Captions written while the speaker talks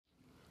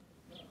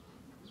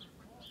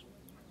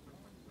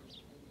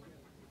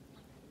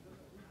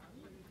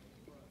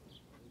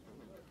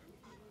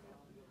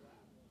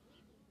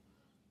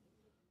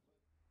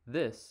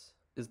This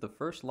is the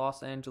first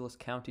Los Angeles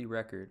County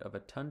record of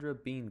a Tundra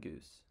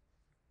Bean-Goose.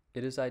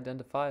 It is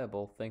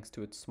identifiable thanks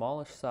to its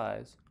smallish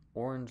size,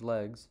 orange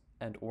legs,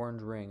 and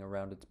orange ring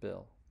around its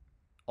bill.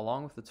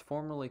 Along with its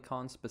formerly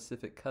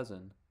conspecific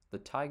cousin, the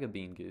Taiga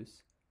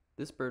Bean-Goose,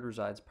 this bird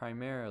resides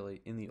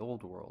primarily in the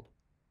Old World.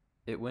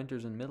 It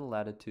winters in middle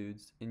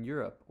latitudes in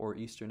Europe or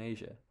Eastern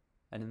Asia,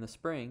 and in the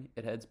spring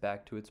it heads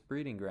back to its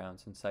breeding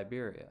grounds in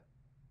Siberia.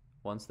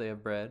 Once they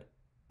have bred,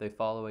 they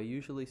follow a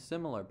usually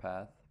similar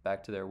path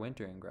back to their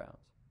wintering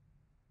grounds.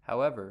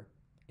 However,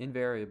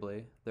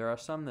 invariably, there are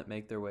some that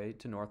make their way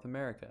to North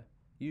America,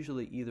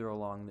 usually either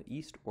along the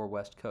east or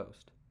west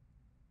coast.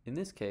 In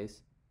this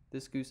case,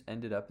 this goose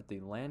ended up at the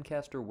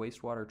Lancaster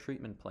Wastewater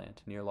Treatment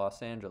Plant near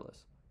Los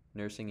Angeles,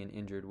 nursing an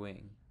injured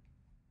wing.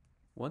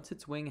 Once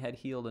its wing had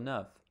healed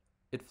enough,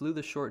 it flew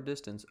the short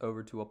distance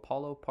over to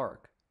Apollo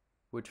Park,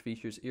 which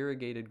features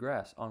irrigated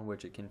grass on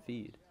which it can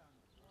feed.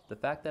 The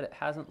fact that it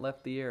hasn't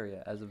left the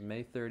area as of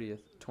May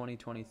 30th,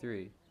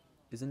 2023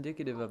 is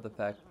indicative of the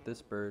fact that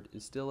this bird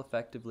is still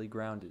effectively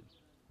grounded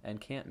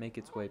and can't make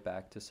its way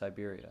back to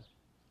Siberia.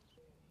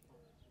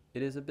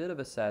 It is a bit of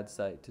a sad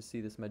sight to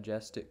see this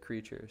majestic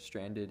creature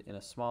stranded in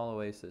a small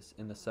oasis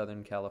in the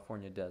Southern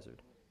California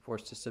desert,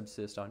 forced to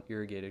subsist on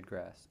irrigated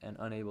grass and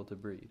unable to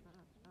breed.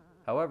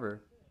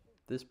 However,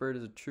 this bird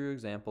is a true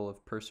example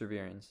of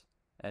perseverance,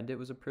 and it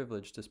was a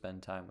privilege to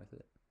spend time with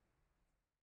it.